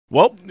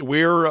Well,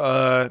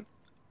 we're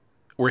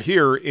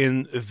here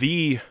in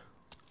the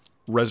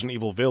Resident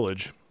Evil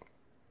Village,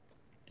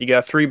 You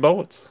got 3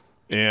 bullets.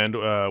 and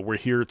we're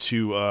here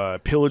to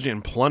pillage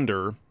and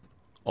plunder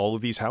all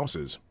of these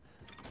houses.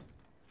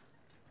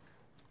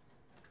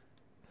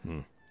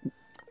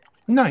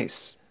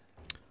 Nice.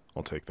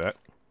 I'll take that.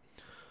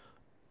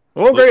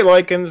 Well, great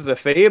lichens, the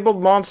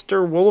fabled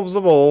monster wolves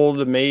of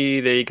old, may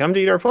they come to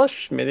eat our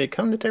flesh, may they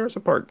come to tear us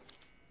apart.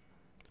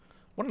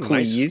 What a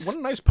Please.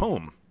 nice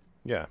poem.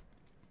 Yeah.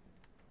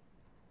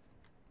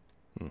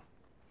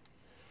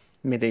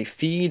 May they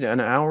feed on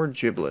our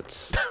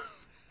giblets.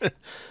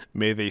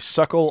 May they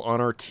suckle on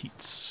our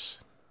teats.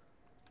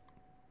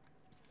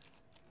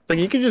 Like,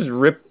 you could just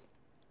rip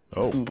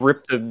Oh.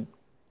 the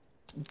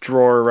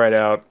drawer right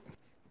out.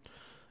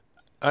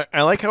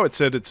 I like how it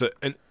said it's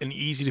an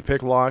easy to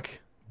pick lock,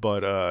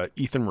 but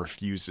Ethan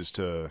refuses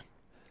to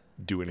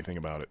do anything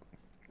about it.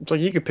 It's like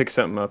you could pick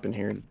something up in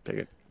here and pick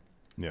it.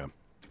 Yeah.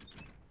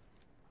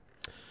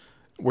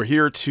 We're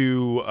here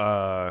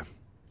to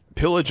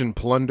pillage and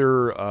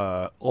plunder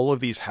all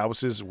of these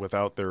houses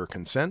without their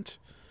consent.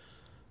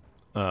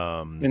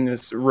 In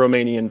this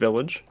Romanian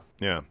village.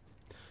 Yeah.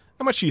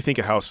 How much do you think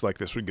a house like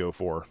this would go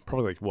for?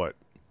 Probably like, what,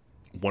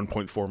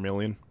 1.4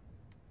 million?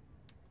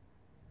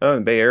 Oh, in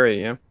the Bay Area,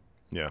 yeah.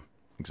 Yeah,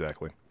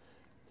 exactly.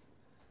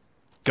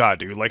 God,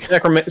 dude, like...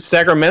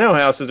 Sacramento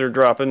houses are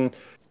dropping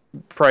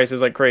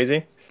prices like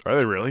crazy. Are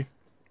they really?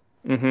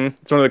 Mm-hmm.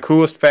 It's one of the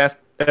coolest,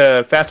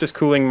 fastest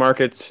cooling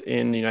markets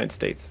in the United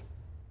States.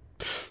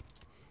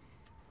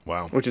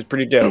 Wow. Which is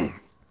pretty dope.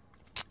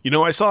 You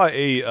know, I saw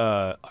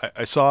a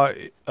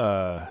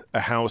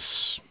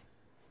house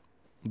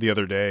the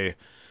other day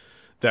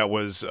that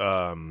was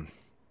in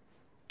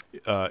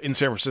San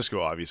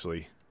Francisco,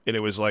 obviously, and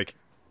it was like,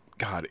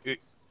 God, it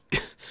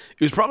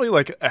was probably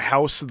like a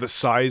house the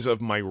size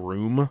of my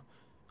room,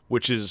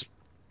 which is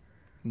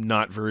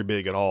not very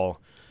big at all.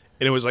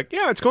 And it was like,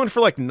 yeah, it's going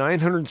for like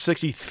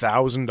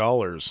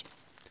 $960,000.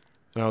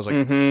 And I was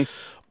like,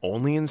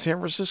 only in San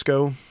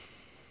Francisco.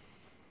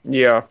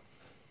 Yeah.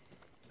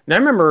 And I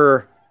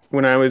remember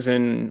when I was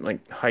in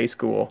like high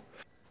school,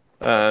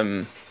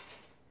 like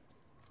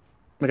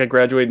I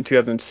graduated in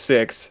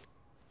 2006,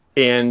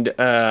 and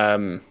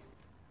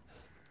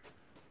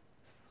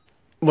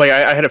like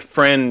I had a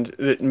friend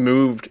that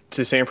moved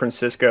to San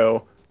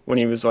Francisco when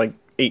he was like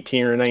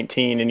 18 or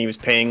 19, and he was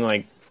paying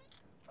like,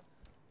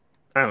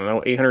 I don't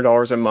know,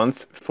 $800 a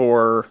month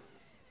for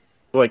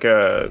like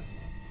a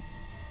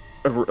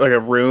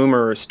room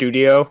or a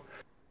studio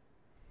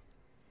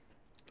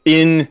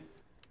in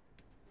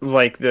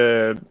like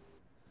the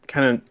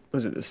kind of,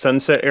 was it the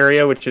Sunset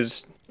area, which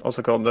is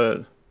also called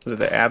the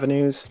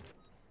Avenues,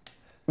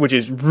 which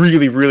is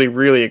really, really,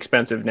 really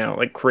expensive now,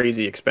 like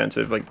crazy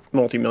expensive, like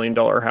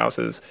multi-million-dollar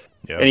houses.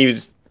 Yeah. And he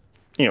was,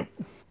 you know,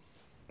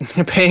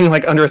 paying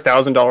like under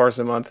 $1,000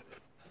 a month.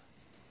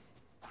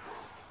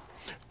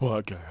 Well,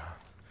 okay.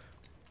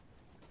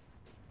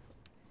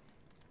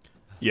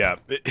 Yeah,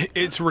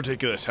 it's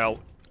ridiculous how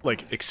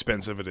like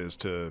expensive it is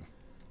to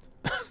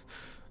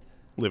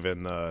live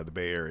in the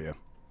Bay Area.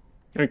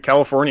 I mean,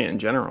 California in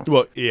general.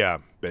 Well, yeah,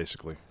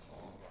 basically.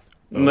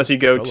 Unless you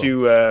go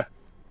to,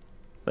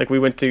 like we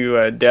went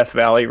to Death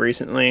Valley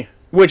recently,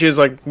 which is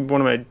like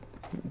one of my,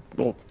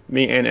 well,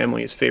 me and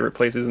Emily's favorite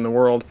places in the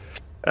world.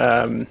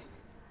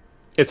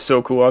 It's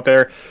so cool out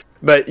there.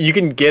 But you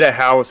can get a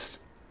house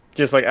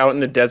just like out in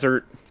the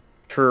desert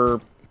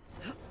for,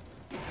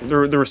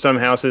 there were some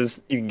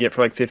houses you can get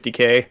for like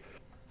 $50K.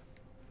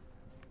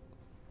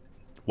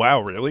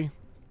 Wow, really?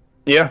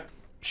 Yeah.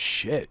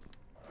 Shit.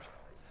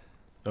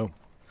 Oh.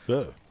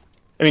 Ugh.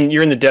 I mean,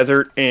 you're in the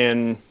desert,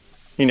 and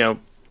you know,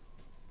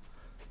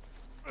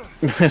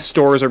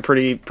 stores are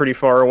pretty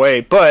far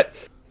away, but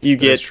you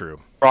get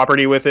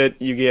property with it.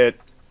 You get,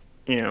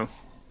 you know,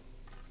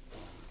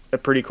 a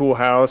pretty cool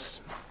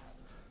house,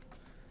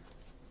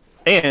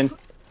 and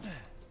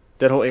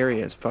that whole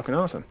area is fucking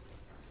awesome.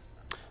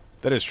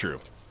 That is true.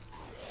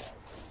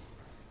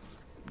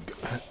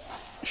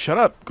 Shut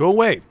up. Go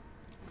away.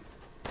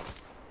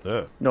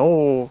 Ugh.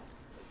 No.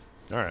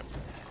 All right.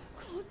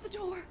 Close the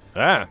door.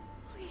 Ah.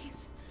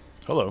 Please.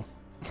 Hello.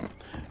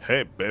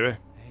 Hey, baby.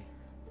 Hey,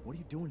 what are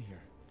you doing here?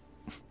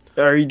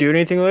 Are you doing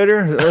anything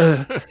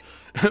later?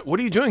 What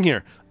are you doing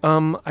here?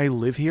 I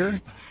live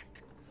here.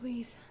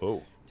 Please.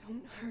 Oh.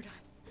 Don't hurt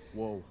us.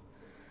 Whoa.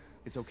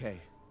 It's okay.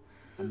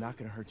 I'm not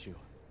gonna hurt you.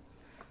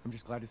 I'm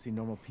just glad to see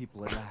normal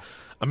people at last.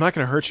 I'm not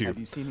gonna hurt you. Have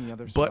you seen any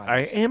other but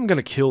I survivors? am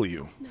gonna kill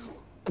you. No.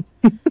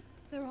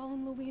 They're all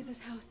in Louise's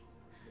house.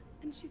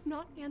 And she's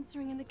not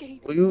answering in the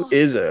gate. Who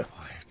is a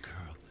Quiet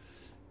girl.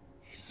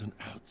 He's an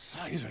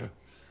outsider.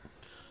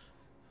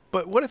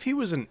 But what if he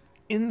was an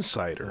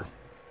insider?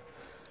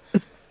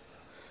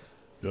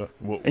 Yeah.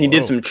 and he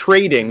did some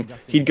trading,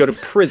 he'd go to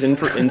prison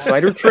for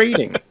insider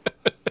trading.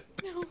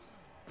 No.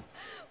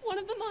 One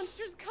of the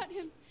monsters cut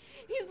him.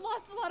 He's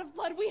lost a lot of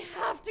blood. We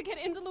have to get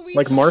into Louise.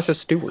 Like Martha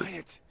Stewart.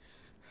 Quiet.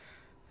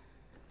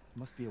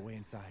 Must be a way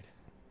inside.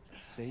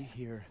 Stay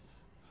here.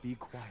 Be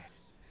quiet.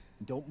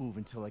 And don't move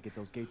until I get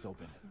those gates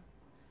open.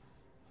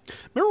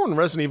 Remember when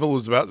Resident Evil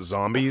was about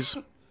zombies?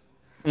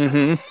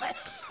 Mm-hmm.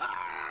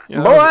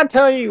 Yeah, Boy, I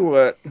tell you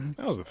what.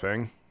 that was the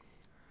thing.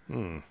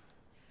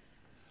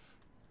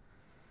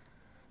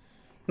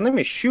 Let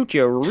me shoot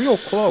you real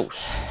close.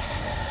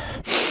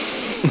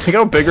 Look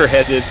how big her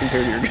head is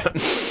compared to your gun.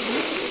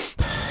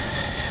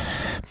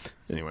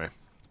 Anyway.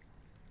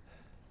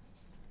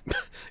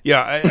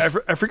 Yeah,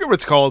 I forget what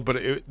it's called,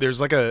 but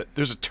there's a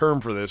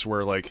term for this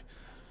where like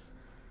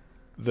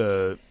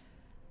the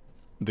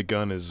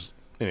gun is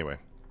anyway,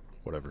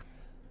 whatever.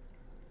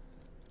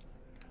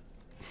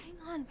 Hang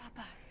on,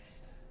 Papa.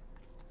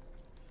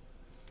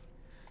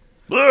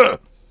 Ugh!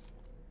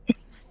 We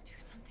must do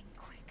something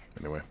quick.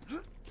 Anyway.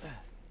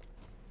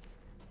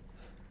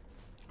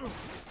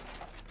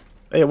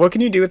 Hey, what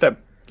can you do with that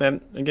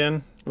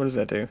again? What does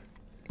that do?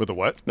 With the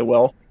what? The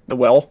well? The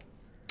well?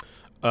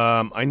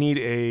 I need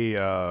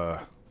a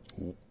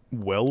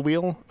well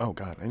wheel. Oh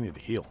god, I need to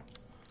heal.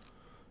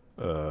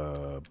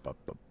 Pour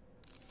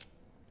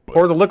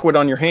the liquid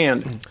on your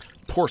hand.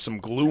 Pour some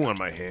glue on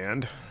my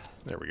hand.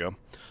 There we go.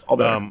 All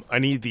better. I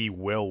need the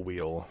well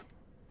wheel,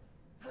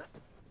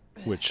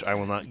 which I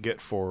will not get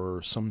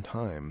for some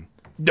time.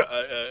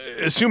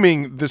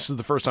 Assuming this is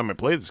the first time I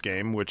play this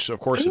game, which of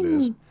course it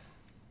is.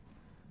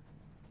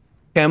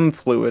 Chem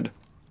fluid.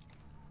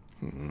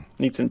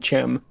 Need some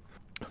chem.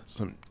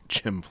 Some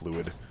chem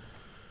fluid.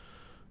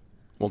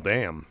 Well,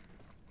 damn.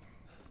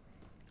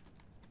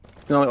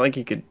 Not like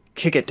you could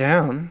kick it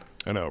down.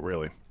 I know,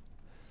 really.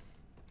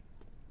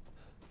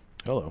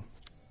 Hello.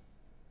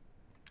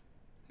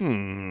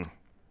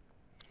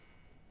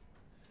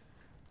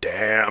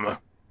 Damn.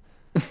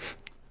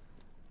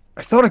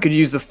 I thought I could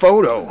use the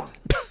photo.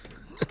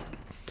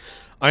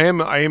 I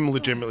am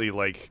legitimately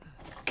like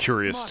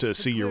curious to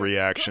see your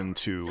reaction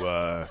to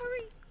Hurry!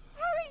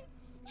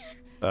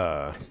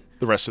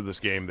 the rest of this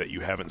game that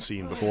you haven't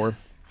seen before.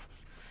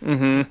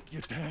 Mm-hmm.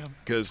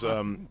 Because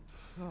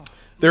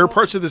there are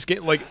parts of this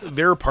game, like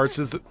there are parts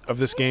of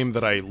this game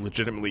that I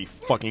legitimately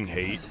fucking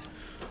hate,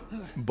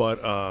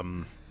 but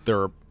there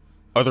are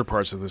other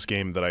parts of this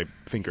game that I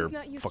think are He's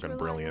not used to fucking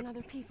relying on brilliant.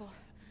 other people.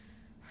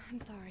 I'm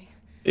sorry.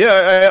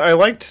 Yeah, I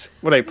liked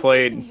what I We're safe in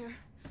played here,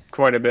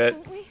 quite a bit.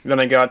 won't we? Then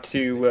I got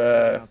to,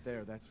 Out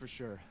there, that's for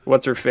sure.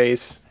 what's her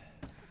face?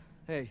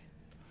 Hey,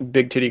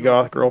 Big titty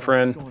goth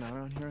girlfriend. what's going on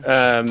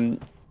around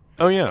here?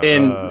 Oh yeah,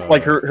 And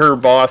like her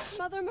boss,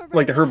 Mother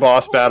like her Miranda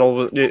boss told battle,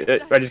 us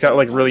I just got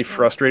like really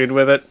frustrated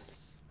with it,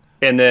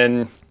 and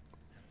then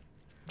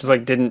just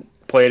like didn't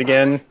play it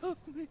again.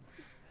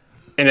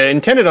 And I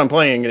intended on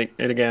playing it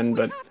again, We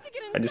but have to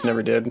get I just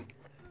never did.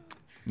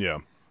 yeah.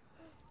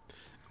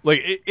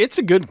 Like it's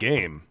a good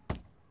game,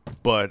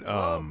 but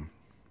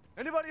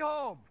Anybody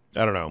home?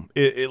 I don't know.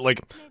 It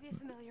like Maybe a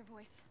familiar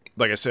voice.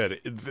 like I said,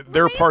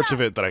 there are parts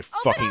of it that I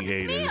fucking up, it's me,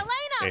 hated,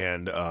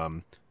 Elena!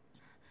 and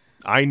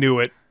I knew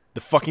it. The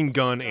fucking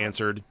gun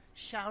answered.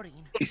 Shouting,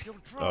 you'll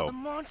draw Oh. the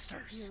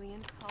monsters.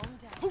 Julian, calm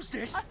down. Who's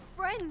this? A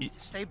friend.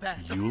 Stay back.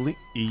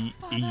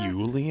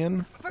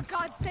 Eulian? For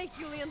God's sake,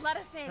 Julian, let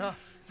us in.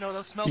 No,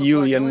 they'll smell the blood.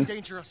 Julian. They'll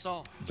endanger us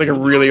all. It's like a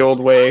really old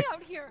way.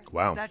 Out here.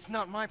 Wow. That's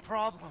not my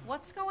problem.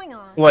 What's going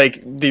on?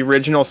 Like the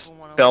original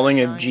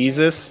spelling of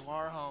Jesus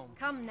Our home.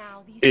 Come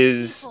now. These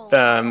is people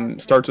are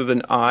starts with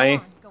an I.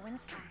 Come on, go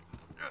inside.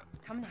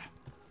 Come now.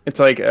 It's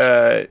like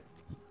You're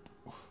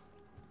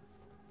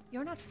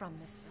not from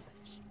this village.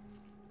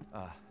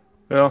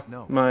 well,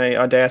 No. my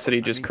Audacity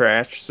just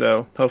crashed,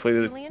 so hopefully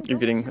Julian, you're go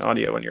getting get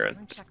audio your when you're in.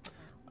 and check the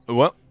grounds.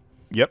 Well,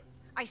 yep.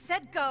 I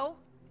said go.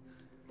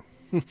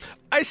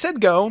 I said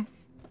go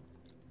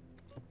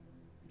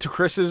to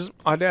Chris's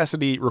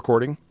Audacity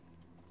recording.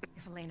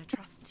 If Elena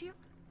trusts you,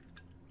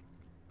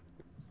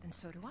 then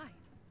so do I.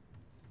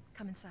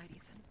 Come inside,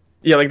 Ethan.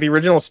 Yeah, like the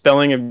original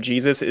spelling of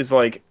Jesus is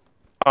like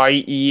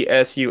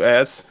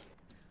IESUS.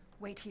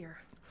 Wait here.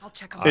 I'll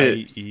check on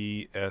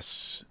the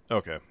IES.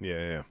 Okay.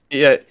 Yeah.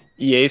 Yeah,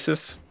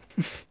 Jesus.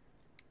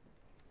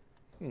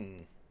 Let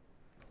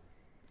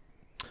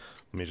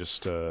me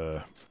just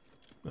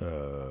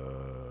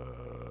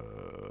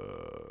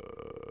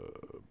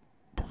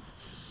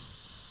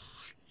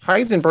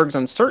Heisenberg's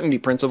uncertainty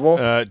principle.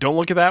 don't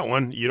look at that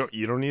one. You don't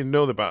need to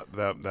know about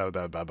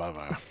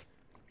that.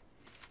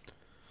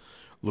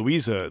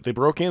 Louisa, they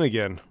broke in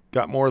again.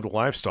 Got more of the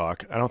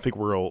livestock. I don't think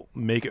we'll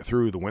make it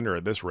through the winter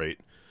at this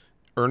rate.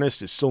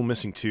 Ernest is still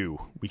missing too.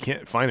 We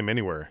can't find him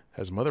anywhere.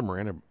 Has Mother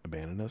Miranda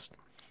abandoned us?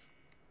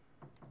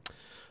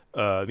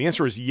 The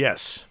answer is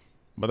yes.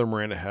 Mother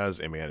Miranda has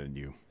abandoned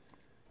you.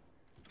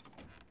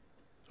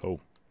 Oh,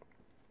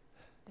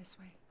 this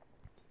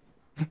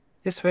way.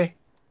 This way.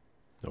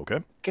 okay.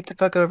 Get the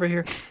fuck over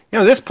here. You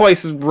know, this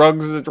place's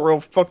rugs is real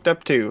fucked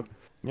up too.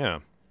 Yeah.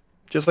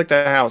 Just like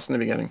that house in the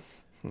beginning.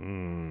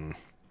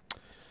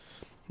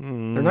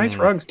 They're nice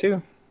rugs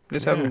too.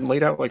 Just have them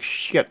laid out like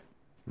shit.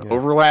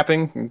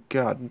 Overlapping.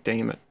 God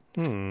damn it.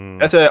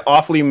 That's an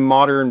awfully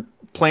modern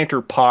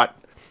planter pot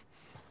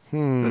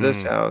for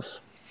this house.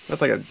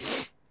 That's like a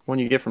one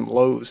you get from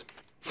Lowe's.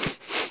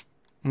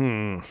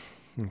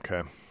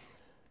 Okay.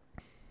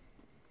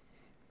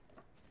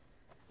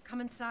 Come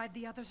inside.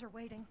 The others are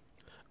waiting.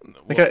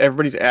 Look how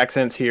everybody's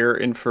accents here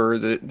infer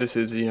that this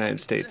is the United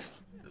States.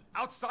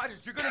 Outsiders,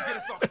 you're gonna get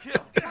us all killed.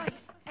 Right,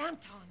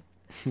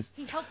 Anton.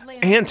 He helped lay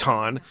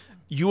Anton,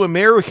 you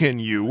American,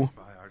 you.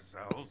 By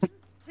ourselves.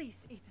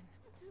 Please, Ethan,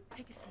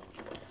 take a seat.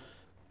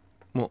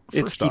 Well,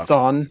 It's first off,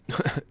 Ethan.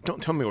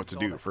 don't tell me what to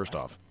do. First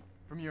off,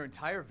 From your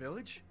entire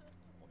village?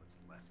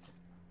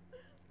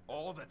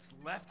 All that's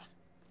left?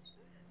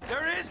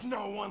 There is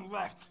no one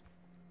left.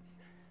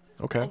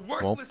 okay. A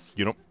Well, worthless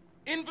you don't.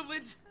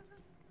 invalid,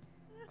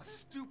 a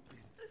stupid,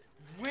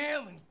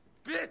 wailing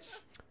bitch,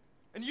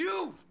 and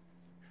you.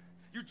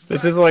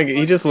 This is like,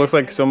 he just looks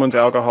like someone's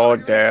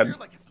alcoholic dad.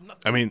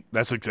 I mean,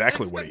 that's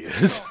exactly what he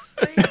is.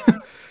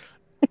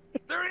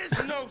 There is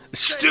no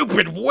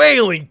Stupid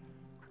wailing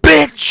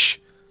bitch.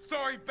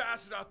 sorry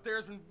bastard out there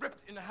has been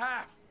ripped in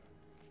half.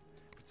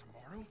 But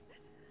tomorrow,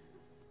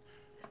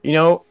 You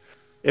know,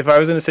 if I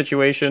was in a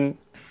situation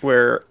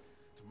where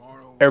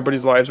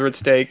everybody's lives were at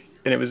stake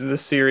and it was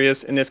this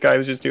serious and this guy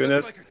was just doing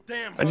this,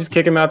 I'd just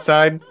kick him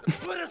outside,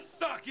 put a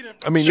sock in him.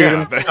 I mean, shoot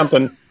yeah, him,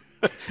 something.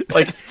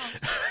 Like,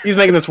 he's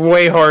making this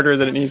way harder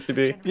than it needs to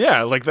be.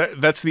 yeah, like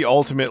that's the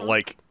ultimate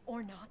like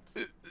Or not.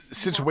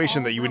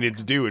 situation that you would need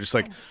to do. It's just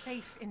like, I'm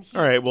safe in here.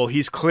 all right, well,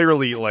 he's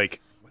clearly like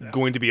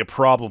going to be a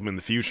problem in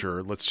the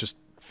future. Let's just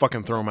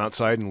fucking throw him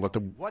outside and let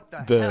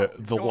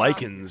the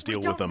lichens deal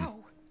with him.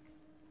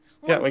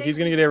 Yeah, like he's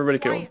gonna get everybody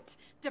killed. Quiet,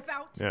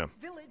 devout Yeah.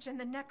 village, and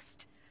the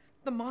next,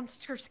 the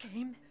monsters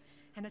came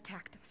and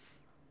attacked us.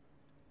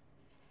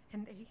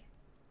 And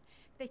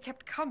they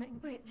kept coming.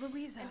 Wait,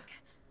 Louisa.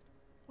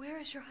 Where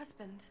is your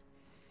husband?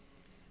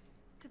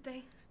 Did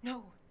they?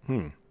 No.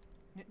 Hmm.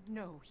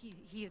 No,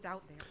 he is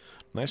out there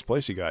Nice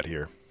place you got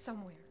here.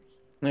 somewhere.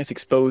 Nice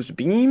exposed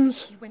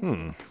beams. He went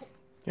to.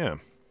 Yeah.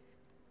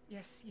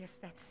 Yes,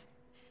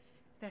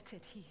 that's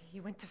it. He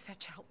went to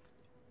fetch help.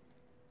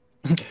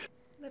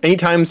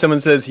 Anytime someone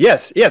says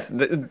yes,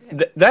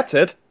 that's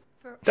it.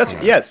 That's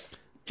yes.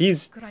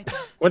 He's Good idea.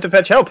 went to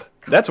fetch help.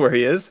 That's where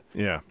he is.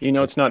 Yeah. You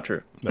know it's not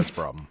true. That's the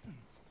problem.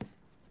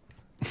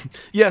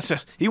 Yes,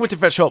 he went to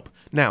fetch help.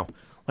 Now,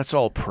 let's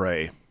all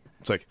pray.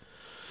 It's like,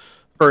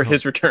 For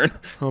his return.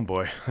 oh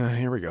boy,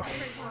 here we go.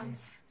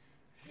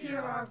 Hear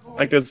our voice.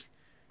 Like this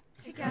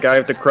guy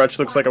with the crutch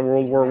looks like a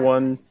World War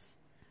I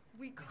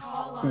We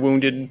call on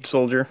wounded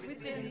soldier.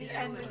 within the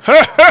endless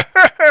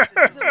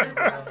to deliver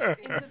us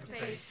into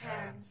fate's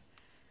hands.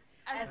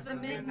 As the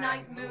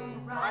midnight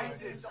moon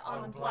rises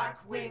on black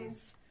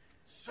wings,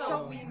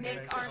 so we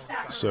make our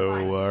sacrifice.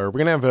 So, are we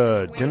gonna have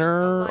a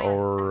dinner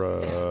or?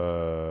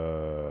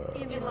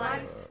 In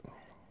life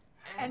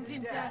and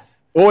in death.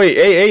 Boy,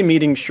 AA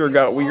meeting sure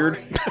got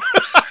weird.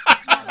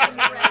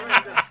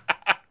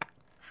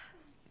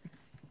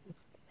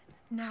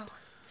 Now,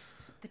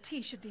 the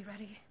tea should be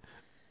ready.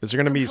 Is there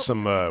gonna be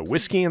some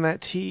whiskey in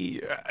that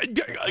tea?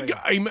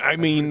 I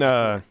mean,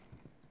 There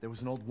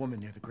was an old woman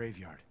near the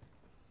graveyard.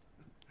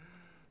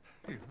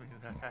 You mean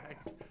that hag?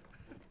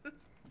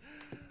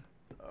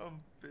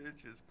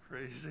 Bitch is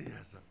crazy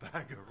as a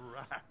bag of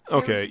rats.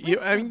 okay,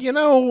 There's you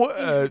know,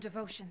 In her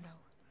devotion, though.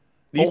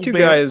 These old two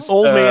man, guys.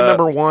 old man uh,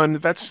 number one.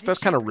 That's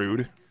kind of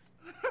rude.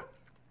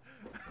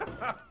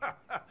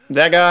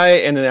 That guy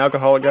and the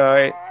alcoholic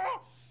guy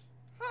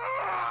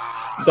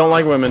don't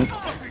like women.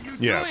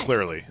 Yeah,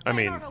 clearly. I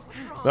mean,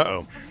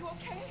 uh-oh.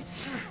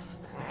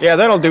 Yeah,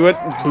 that'll do it,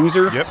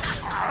 loser. Yep.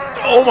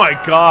 Oh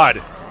my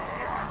God.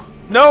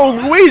 No,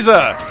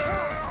 Louisa.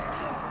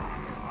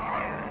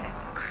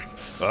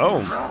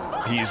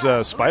 Oh, he's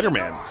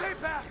Spider-Man.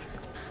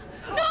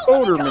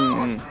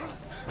 Oderman.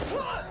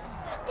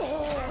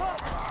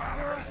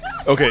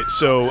 Okay,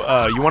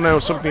 so you want to know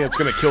something that's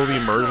going to kill the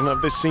immersion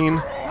of this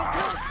scene?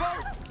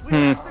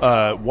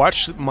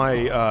 Watch my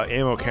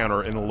ammo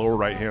counter in the lower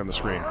right hand of the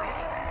screen.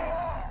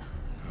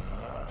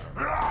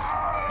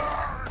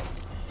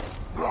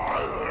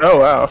 Oh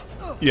wow.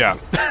 Yeah,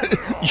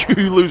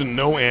 you lose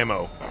no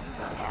ammo.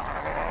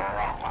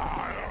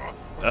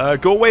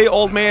 Go away,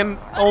 old man,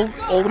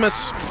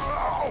 Oldimus.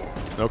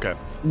 Okay.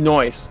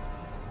 Nice.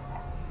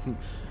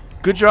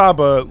 Good job,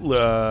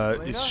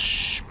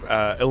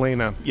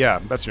 Elena. Yeah,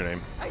 that's your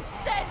name. I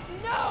said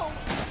no!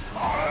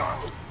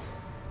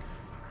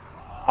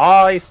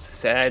 I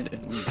said.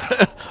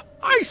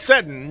 I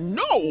said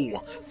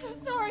no. I'm so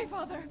sorry,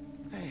 Father.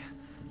 Hey,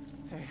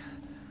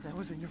 that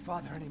wasn't your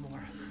father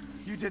anymore.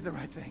 You did the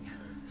right thing.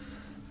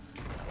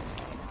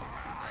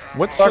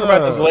 What's Talk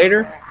about this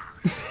later.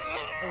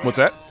 What's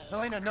that?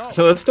 Elena, no.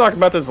 So let's talk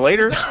about this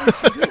later. This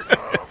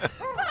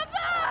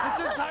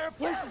entire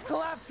place is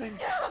collapsing.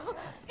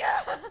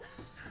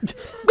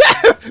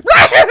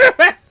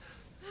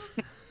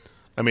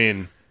 I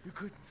mean, You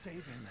couldn't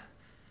save him.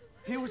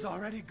 He was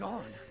already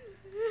gone.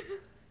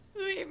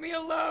 Leave me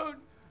alone.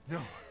 No,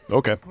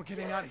 okay. we're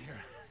getting out of here.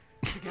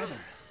 Together.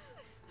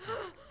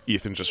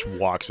 Ethan just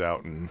walks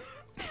out and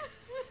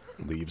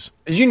leaves.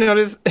 Did you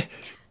notice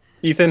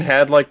Ethan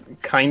had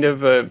like kind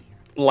of a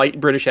light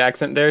British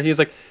accent there? He's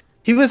like,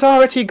 he was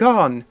already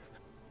gone.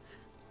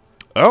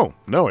 Oh,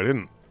 no, I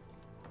didn't.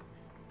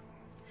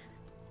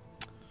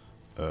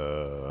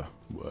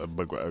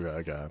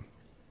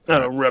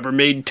 a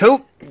Rubbermaid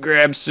tote.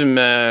 Grab some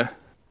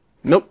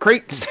milk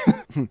crates.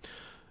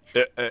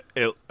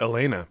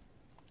 Elena.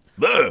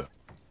 Blah.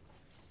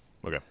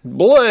 Okay.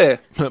 Boy.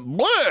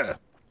 Blah.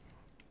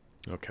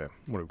 Okay,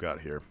 what do we got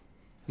here?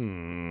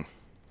 Ooh,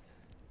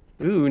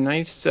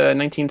 nice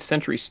 19th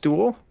century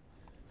stool.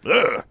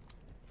 Ugh.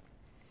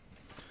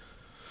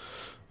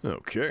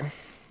 Okay,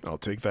 I'll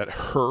take that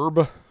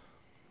herb.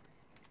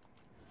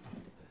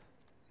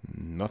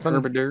 Nothing.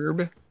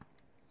 Herb-a-derb.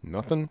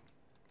 Nothing.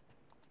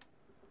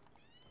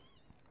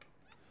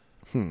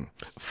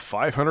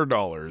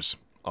 $500.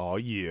 Oh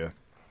yeah.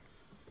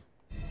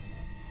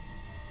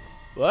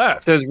 Ah.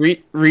 It says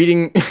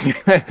reading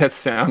that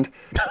sound.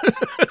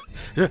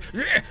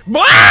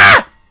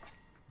 Blah!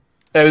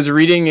 I was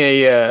reading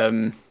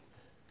a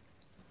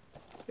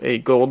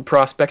gold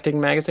prospecting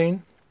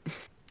magazine,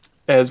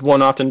 as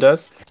one often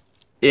does,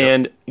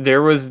 and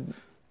there was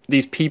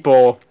these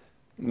people.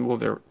 Well,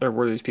 there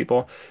were these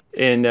people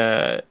in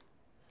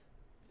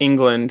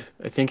England.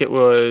 I think it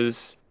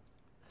was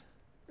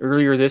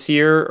earlier this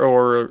year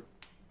or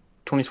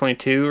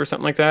 2022 or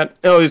something like that.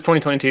 Oh, it was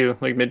 2022,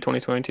 like mid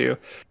 2022.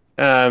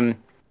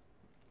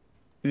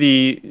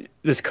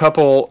 This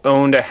couple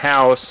owned a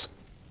house.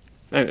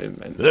 I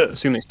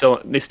assume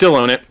they still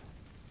own it,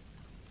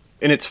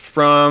 and it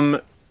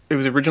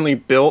was originally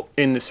built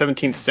in the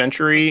 17th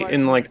century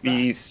in like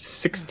the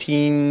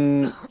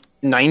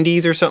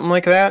 1690s or something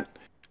like that,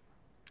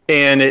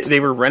 and they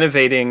were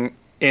renovating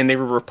and they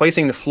were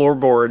replacing the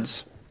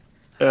floorboards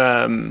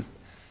of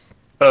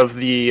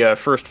the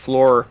first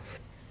floor,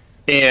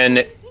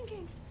 and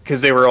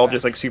because they were all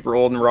just like super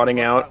old and rotting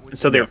out,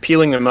 so they were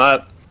peeling them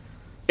up,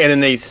 and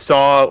then they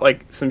saw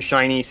like some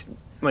shiny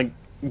like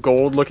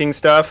gold looking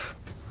stuff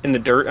in the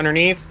dirt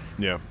underneath.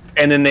 Yeah.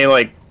 And then they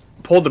like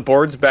pulled the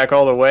boards back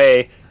all the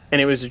way,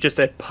 and it was just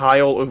a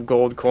pile of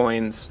gold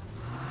coins.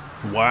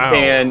 Wow.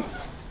 And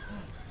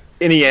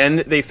in the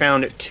end, they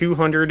found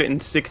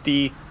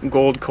 260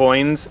 gold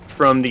coins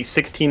from the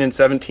 16 and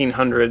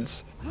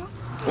 1700s,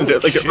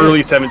 like the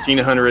early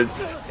 1700s,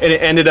 and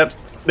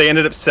they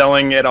ended up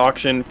selling at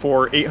auction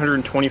for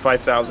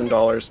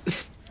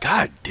 $825,000.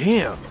 God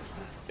damn.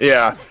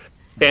 Yeah,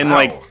 and Wow.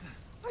 like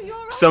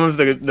some of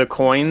the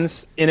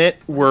coins in it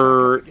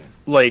were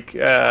like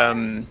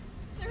error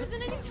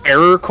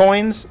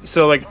coins.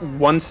 So like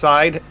one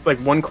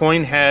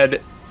coin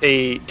had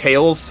a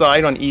tails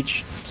side on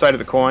each side of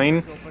the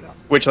coin,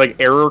 which like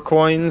error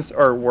coins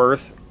are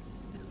worth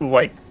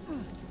like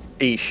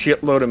a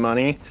shitload of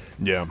money.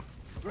 Yeah.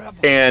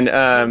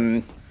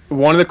 And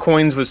one of the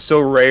coins was so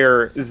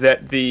rare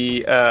that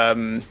the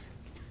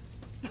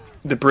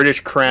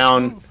British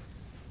crown,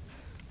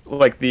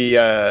 like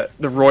the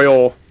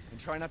royal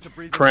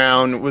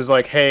crown, was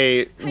like,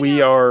 hey,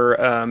 we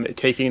are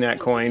taking that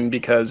coin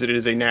because it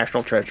is a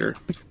national treasure.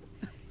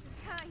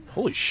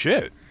 Holy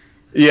shit.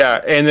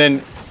 Yeah,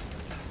 and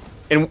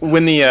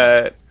when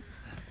the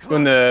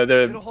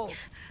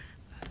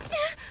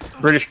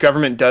British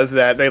government does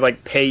that, they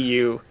like pay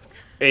you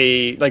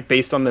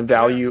based on the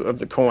value of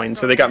the coin,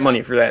 so they got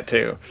money for that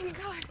too.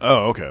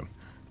 Oh, okay.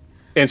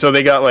 And so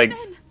they got like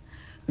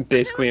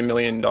basically $1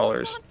 million.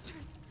 God.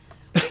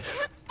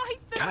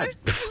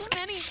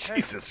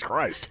 Jesus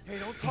Christ.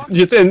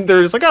 And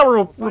there's like,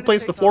 oh, we'll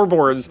replace the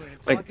floorboards.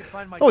 Like,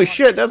 holy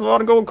shit, that's a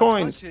lot of gold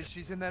coins.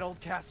 She's in that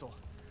old castle.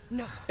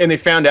 No. And they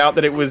found out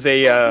that it was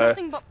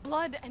Nothing but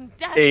blood and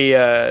death.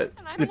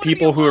 the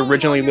people who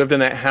originally lived in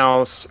that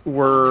house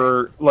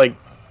were like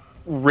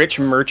rich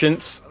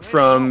merchants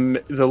from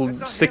the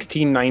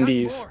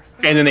 1690s,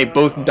 and then they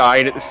both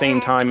died at the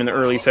same time in the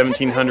early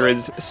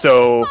 1700s,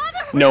 so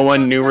no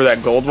one knew where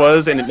that gold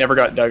was, and it never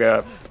got dug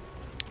up.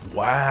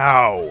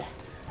 Wow.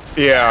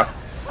 Yeah.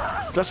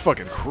 That's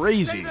fucking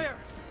crazy.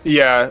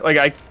 Yeah,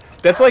 like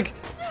that's like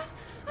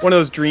one of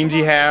those dreams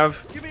you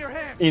have,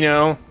 you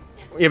know?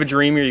 You have a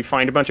dream where you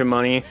find a bunch of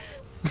money,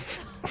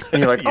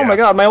 and you're like, oh my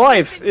god, my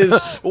life is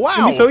Wow.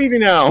 gonna be so easy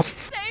now.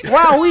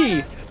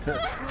 Wowee!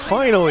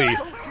 Finally.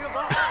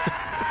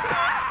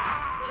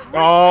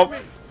 Oh.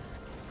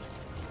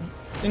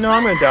 You know,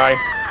 I'm gonna die.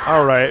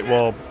 All right,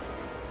 well,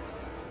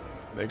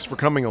 thanks for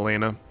coming,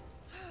 Elena.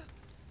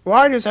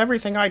 Why does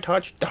everything I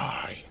touch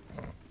die?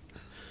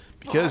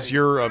 Because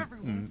you're a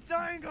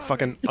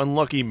fucking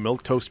unlucky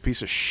milquetoast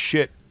piece of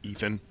shit,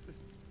 Ethan.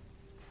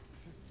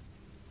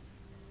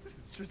 This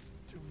is just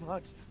too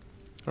much.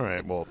 All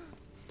right, well,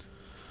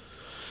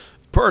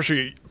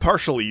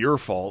 partially your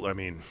fault. I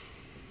mean,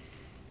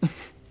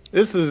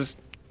 This is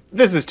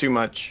too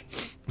much.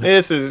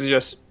 This is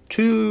just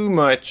too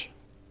much.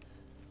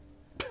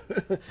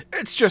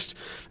 it's just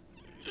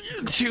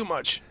too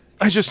much.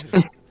 I just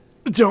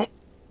don't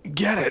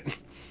get it.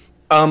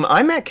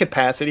 I'm at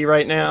capacity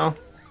right now.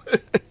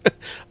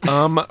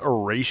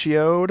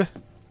 Ratioed? I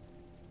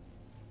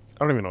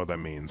don't even know what that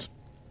means.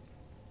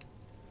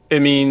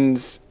 It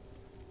means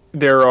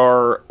there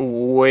are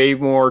way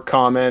more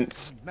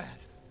comments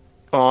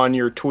on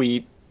your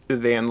tweet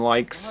than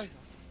likes.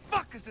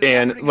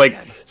 And like,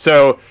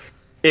 so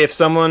if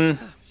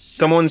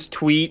someone's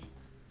tweet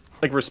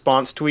like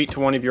response tweet to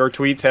one of your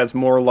tweets has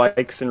more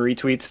likes and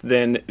retweets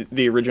than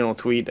the original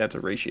tweet, that's a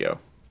ratio.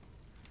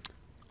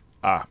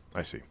 Ah,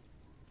 I see.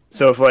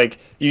 So if like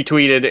you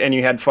tweeted and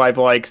you had 5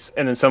 likes,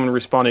 and then someone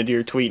responded to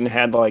your tweet and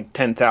had like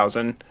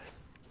 10,000,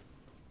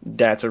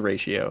 that's a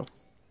ratio.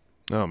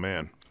 Oh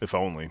man, if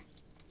only.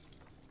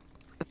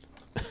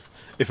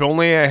 If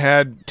only I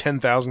had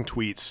 10,000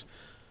 tweets.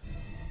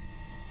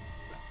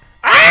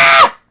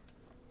 Ah!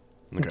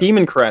 Okay.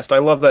 Demon Crest, I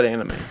love that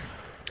anime.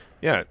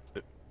 Yeah.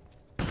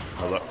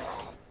 Hello.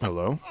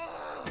 Hello.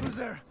 Who's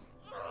there?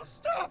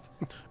 Stop!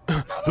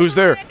 Who's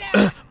there?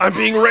 I'm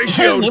being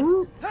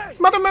ratioed.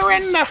 Mother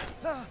Miranda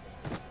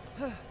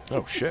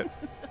Oh shit.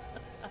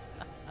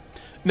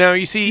 Now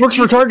you see, works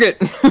for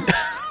Target.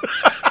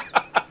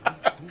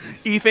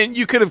 Ethan,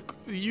 you could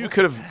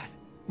have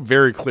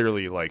very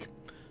clearly, like,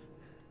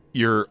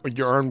 you're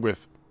armed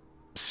with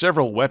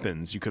several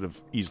weapons. You could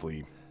have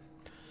easily.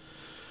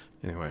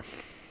 Anyway,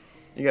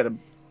 You got a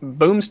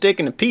boomstick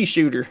and a pea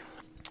shooter.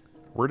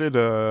 where did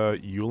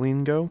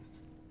Yulene go?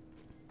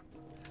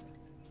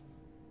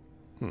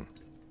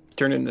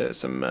 Turn into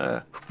some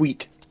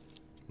wheat.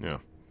 Yeah.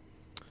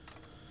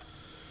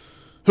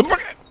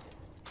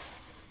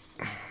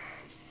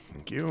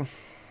 Thank you.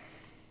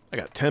 I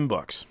got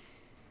 $10.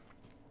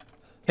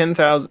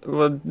 10,000,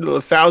 well,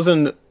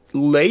 1,000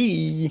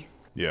 lei.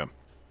 Yeah,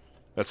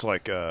 that's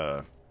like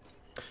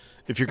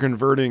if you're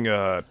converting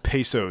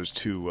pesos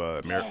to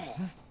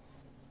American.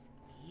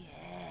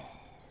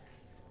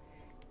 Yes.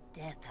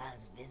 Death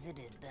has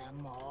visited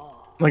them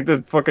all. Like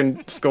the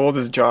fucking skull with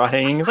his jaw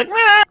hanging. It's like,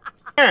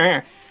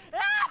 my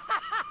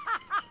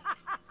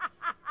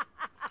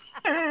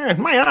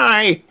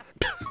eye.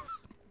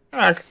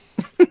 Fuck.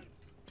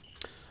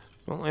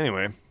 Well,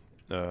 anyway,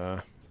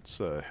 let's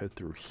head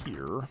through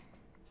here.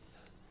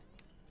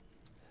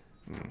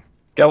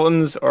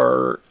 Skeletons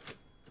are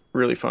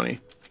really funny.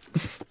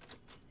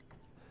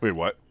 Wait,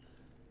 what?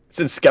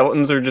 Since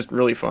skeletons are just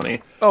really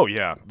funny. Oh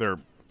yeah,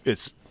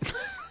 it's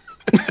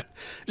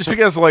just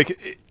because like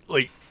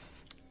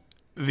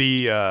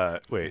the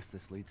wait,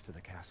 This leads to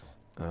the castle.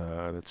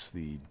 that's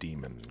the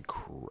Demon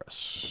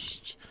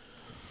Crest.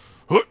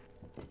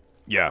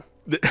 Yeah,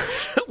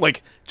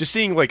 like just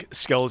seeing like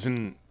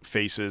skeleton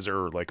faces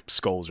or like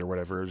skulls or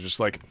whatever is just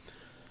like.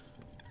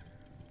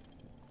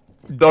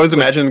 I always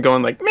imagine them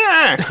going like,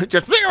 meh,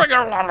 Just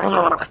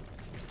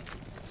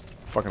it's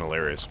fucking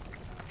hilarious.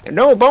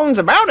 no bones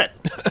about it.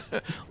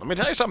 Let me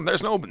tell you something.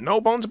 There's no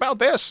bones about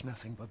this.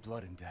 Nothing but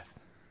blood and death.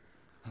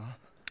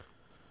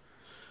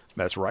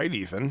 That's right,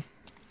 Ethan.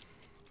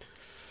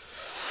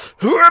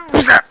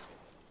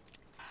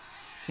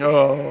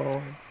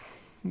 Oh,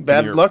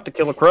 bad your- luck to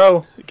kill a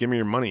crow. Give me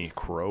your money,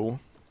 crow.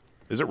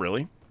 Is it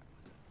really?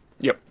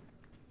 Yep.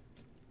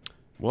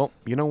 Well,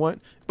 you know what?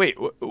 Wait,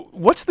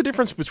 what's the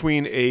difference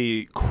between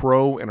a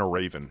crow and a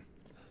raven?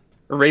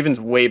 A raven's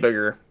way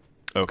bigger.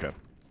 Okay.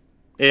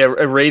 Yeah,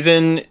 a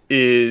raven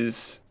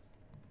is,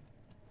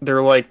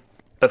 they're like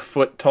a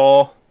foot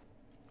tall,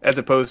 as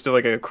opposed to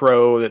like a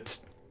crow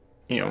that's,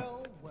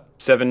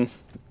 7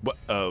 What?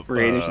 or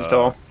 8 inches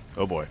tall.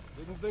 Oh boy.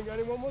 Didn't think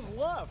anyone was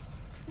left.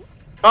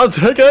 I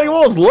think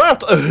anyone's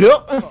left.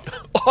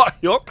 Oh,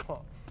 yuck.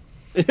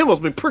 It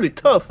must be pretty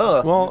tough,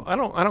 huh? Well, I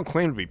don't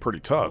claim to be pretty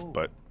tough,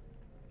 but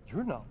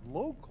You're not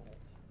local.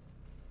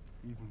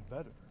 Even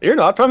better. You're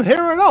not from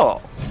here at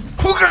all.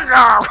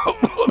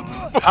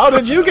 How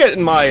did you get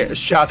in my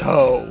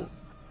chateau?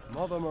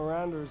 Mother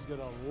Miranda's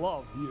gonna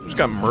love you. just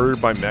got murdered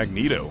by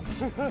Magneto.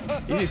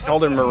 You just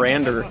called her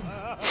Miranda.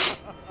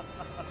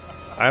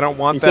 I don't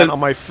want He that said- on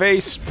my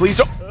face. Please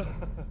don't.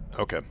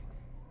 Okay.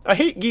 I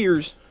hate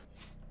gears.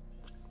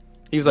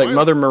 He was like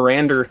Mother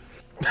Miranda.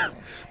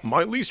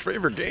 My least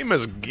favorite game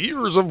is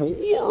Gears of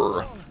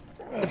War.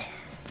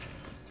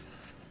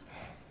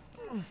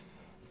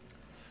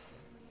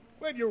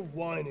 Wait, you're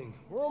whining.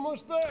 We're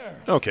almost there.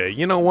 Okay,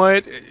 you know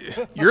what?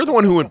 You're the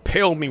one who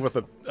impaled me with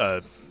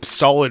a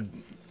solid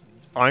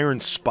iron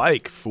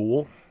spike,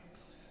 fool.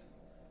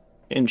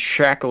 And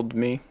shackled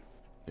me.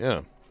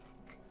 Yeah.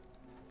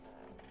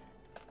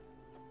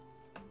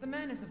 The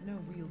man is of no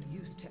real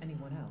use to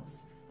anyone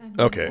else. And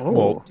Okay, Oh.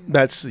 well,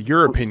 that's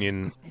your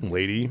opinion,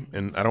 lady,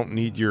 and I don't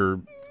need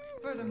your...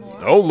 furthermore,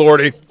 Oh,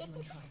 lordy. you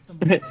entrust the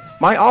mortal.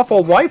 My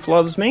awful wife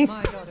loves me.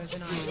 My daughters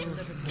and I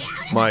delivered them.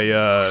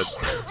 My,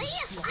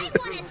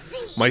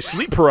 my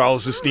sleep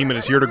paralysis demon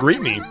is here to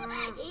greet me.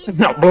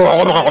 No.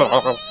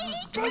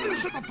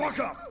 Shut the fuck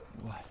up!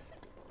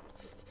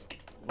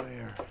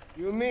 Where?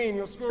 You mean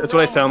you'll screw That's what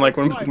I around sound with like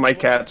when life, my boy?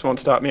 cats won't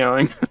stop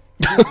meowing.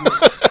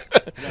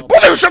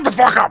 Boy, shut the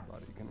fuck up!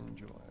 You can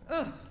enjoy.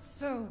 Ugh,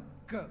 so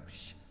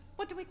gauche.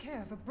 What do we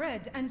care for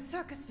bread and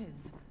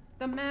circuses?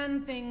 The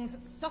man thinks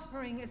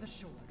suffering is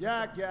assured.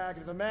 Yak, yak,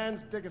 as a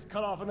man's dick is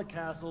cut off in the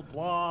castle,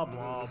 blah,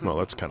 blah. Well,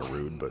 that's kind of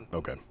rude, but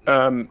okay.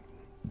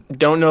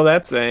 Don't know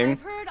that saying.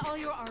 I've heard all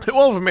your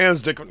Well, if a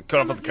man's dick cut off Some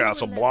at the of you were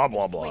castle, less blah,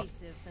 blah, blah.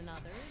 persuasive than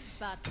others,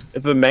 but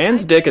If a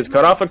man's dick is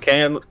cut off a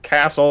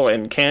castle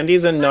and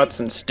candies and nuts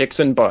and sticks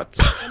and butts.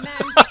 the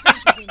man's fate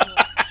is in your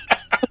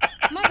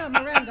hands. Mother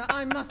Miranda,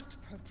 I must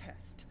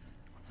protest.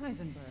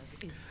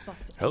 Heisenberg is but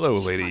a Hello,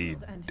 Lady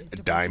child, and his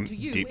devotion to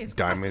you is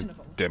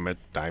questionable. Give him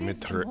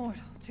Dimitrescu.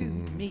 mortal to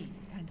me,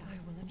 and I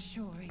will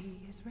ensure he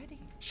is ready.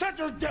 Shut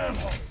your damn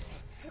hole!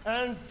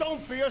 And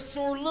don't be a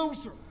sore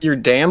loser! Your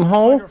damn Find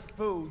hole? your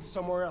food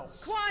somewhere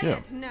else.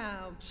 Quiet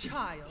now,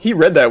 child. He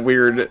read that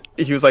weird.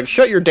 He was like,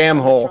 "Shut your damn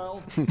hole."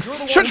 Child, you're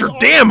the Shut one your who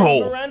damn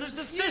argued hole! Miranda's You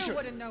decision.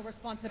 wouldn't know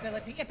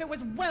responsibility if it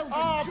was welded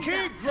Oh, to keep that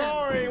hand.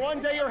 glory!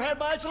 One day your head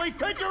might actually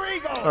fit your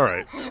ego! All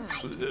right. Hey,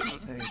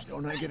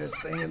 don't I get a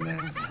say in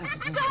this?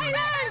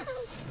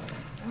 Silence!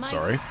 My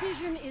Sorry.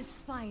 decision is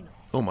final.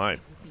 Oh my.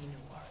 Be no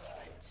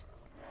argument.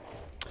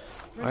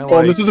 I Oh,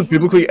 like. this is a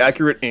biblically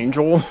accurate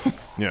angel.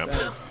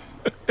 Yeah.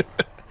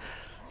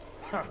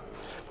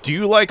 Do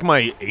you like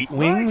my 8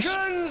 wings?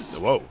 Vikings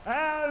Whoa.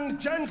 and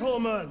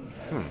gentlemen!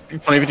 It'd be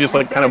funny if he just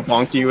like kind of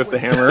bonked you with the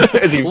hammer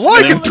as he was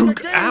Like spinning. it to- Let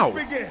the games Ow.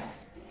 begin.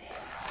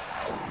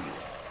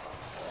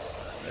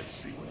 Let's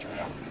see what you're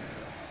having.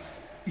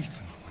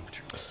 Ethan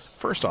Winters.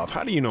 First off,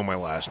 how do you know my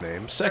last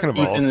name? Second of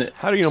all, Ethan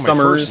how do you know my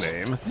Summers. first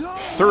name?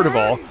 Third of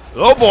all,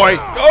 oh boy,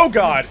 oh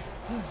god.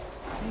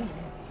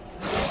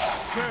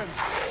 10,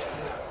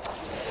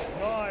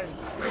 9,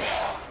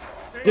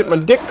 Get my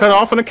dick cut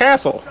off in a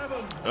castle.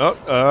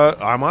 Oh,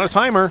 I'm on a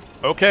timer.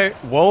 Okay,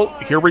 well,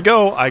 here we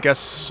go. I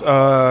guess,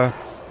 I'm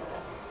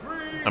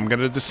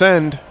gonna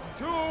descend.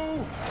 2,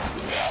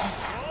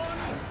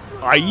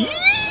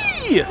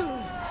 Aye!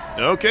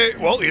 Okay,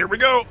 well, here we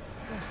go.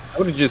 I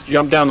would have just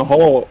jumped down the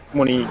hole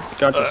when he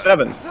got to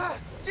 7.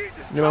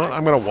 You know,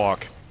 I'm gonna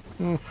walk.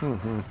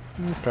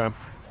 Okay.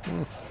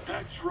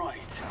 That's right.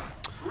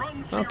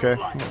 Run for Okay. your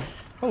life.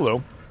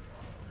 Hello.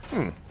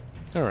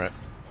 All right.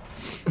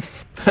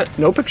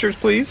 No pictures,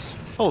 please.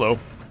 Hello.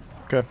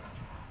 Okay.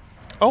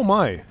 Oh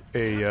my.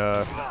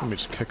 Let me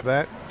just kick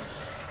that.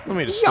 Let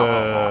me just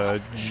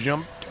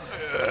jump.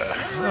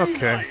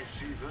 Okay.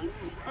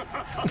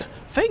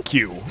 Thank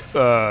you,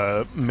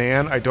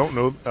 man. I don't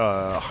know.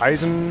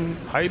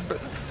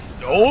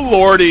 Oh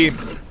lordy.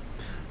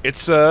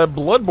 It's a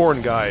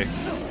Bloodborne guy.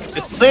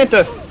 It's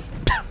Santa.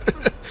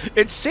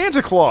 It's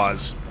Santa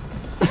Claus.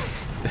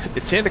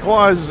 It's Santa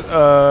Claus.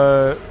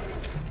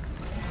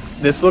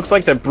 This looks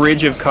like the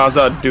bridge of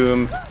Khazad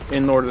Doom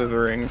in Lord of the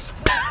Rings.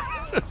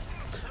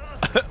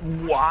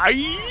 Why?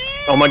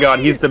 Oh my god,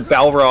 he's the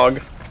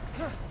Balrog.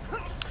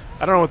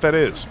 I don't know what that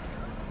is.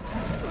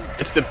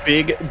 It's the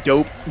big,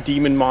 dope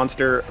demon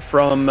monster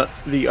from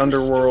the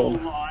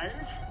underworld. Alive?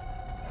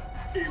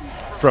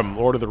 From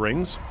Lord of the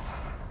Rings?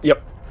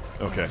 Yep.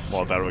 Okay,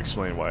 well, that would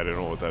explain why I don't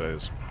know what that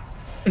is.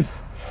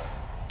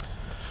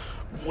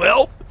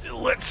 Well,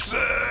 let's see,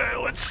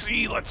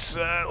 hello,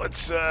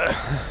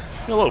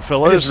 I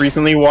fellas. just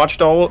recently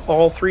watched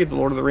all 3 of the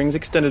Lord of the Rings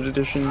extended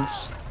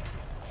editions.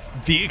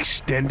 The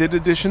extended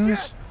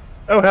editions?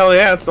 Oh hell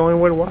yeah, it's the only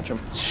way to watch them.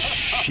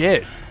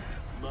 Shit.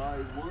 My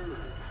word.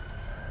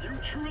 You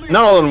truly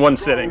Not all in one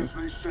sitting,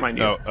 mind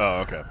you. Oh,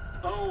 okay.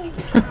 Oh,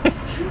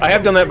 I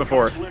have done that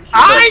before.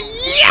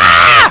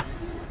 Yeah!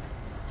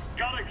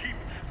 gotta keep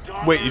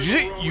Wait, did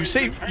you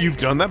say you've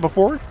done that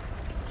before?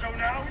 So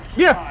now it's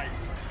Yeah. time.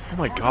 Oh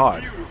my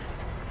god.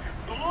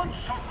 The launch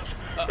sockets.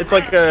 It's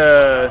like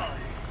a...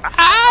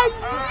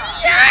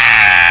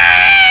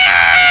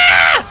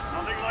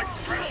 Nothing like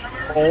fresh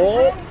American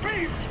Oh.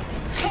 beef.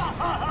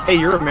 Hey,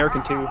 you're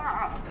American too.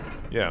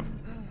 Yeah.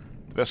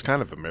 The best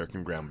kind of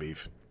American ground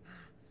beef.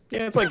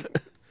 Yeah, it's like...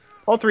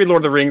 All 3 Lord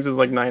of the Rings is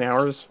like 9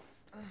 hours.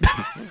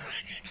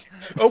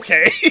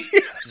 Okay.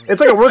 It's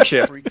like a work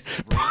shift.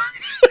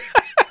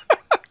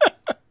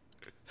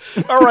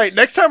 All right,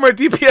 next time on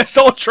DPS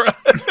Ultra,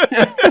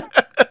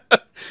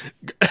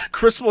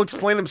 Chris will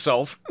explain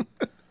himself.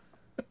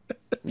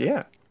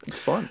 Yeah, it's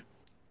fun.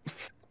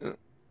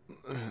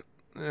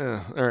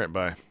 Yeah, all right,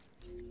 bye.